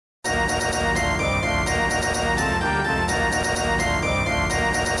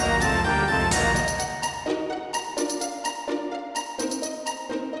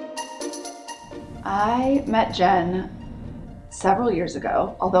I met Jen several years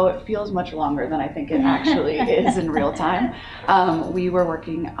ago, although it feels much longer than I think it actually is in real time. We were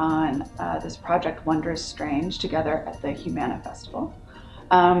working on this project, Wondrous Strange, together at the Humana Festival.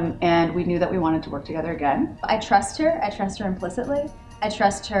 And we knew that we wanted to work together again. I trust her implicitly. I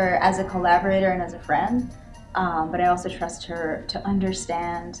trust her as a collaborator and as a friend, but I also trust her to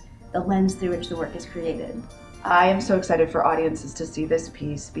understand the lens through which the work is created. I am so excited for audiences to see this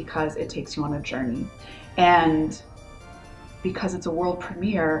piece because it takes you on a journey. And because it's a world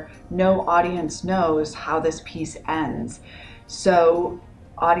premiere, no audience knows how this piece ends. So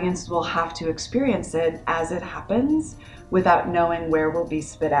audiences will have to experience it as it happens without knowing where we'll be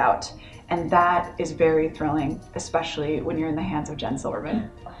spit out. And that is very thrilling, especially when you're in the hands of Jen Silverman.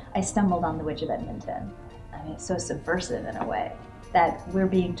 I stumbled on The Witch of Edmonton. I mean, it's so subversive in a way that we're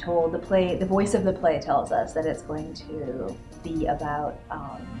being told, the voice of the play tells us that it's going to be about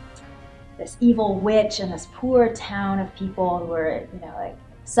this evil witch and this poor town of people who are, like,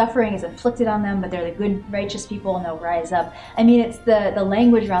 suffering is inflicted on them, but they're the good, righteous people and they'll rise up. I mean, it's the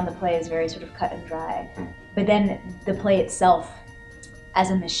language around the play is very sort of cut and dry. But then the play itself, as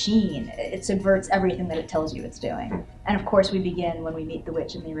a machine, it subverts everything that it tells you it's doing. And of course we begin when we meet the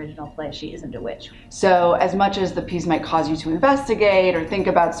witch in the original play. She isn't a witch. So as much as the piece might cause you to investigate or think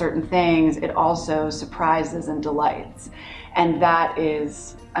about certain things, it also surprises and delights. And that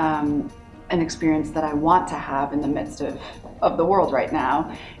is an experience that I want to have in the midst of the world right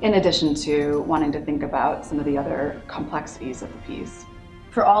now, in addition to wanting to think about some of the other complexities of the piece.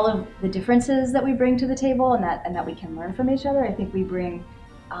 For all of the differences that we bring to the table and that we can learn from each other, I think we bring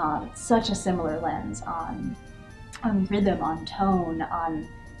such a similar lens on rhythm, on tone, on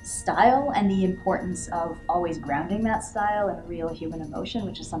style, and the importance of always grounding that style in real human emotion,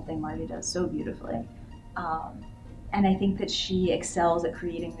 which is something Marti does so beautifully. And I think that she excels at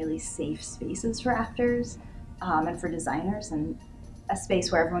creating really safe spaces for actors and for designers, and a space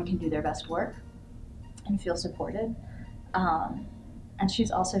where everyone can do their best work and feel supported. And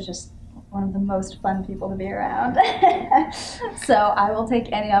she's also just one of the most fun people to be around. So I will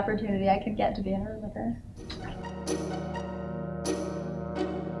take any opportunity I can get to be in a room with her.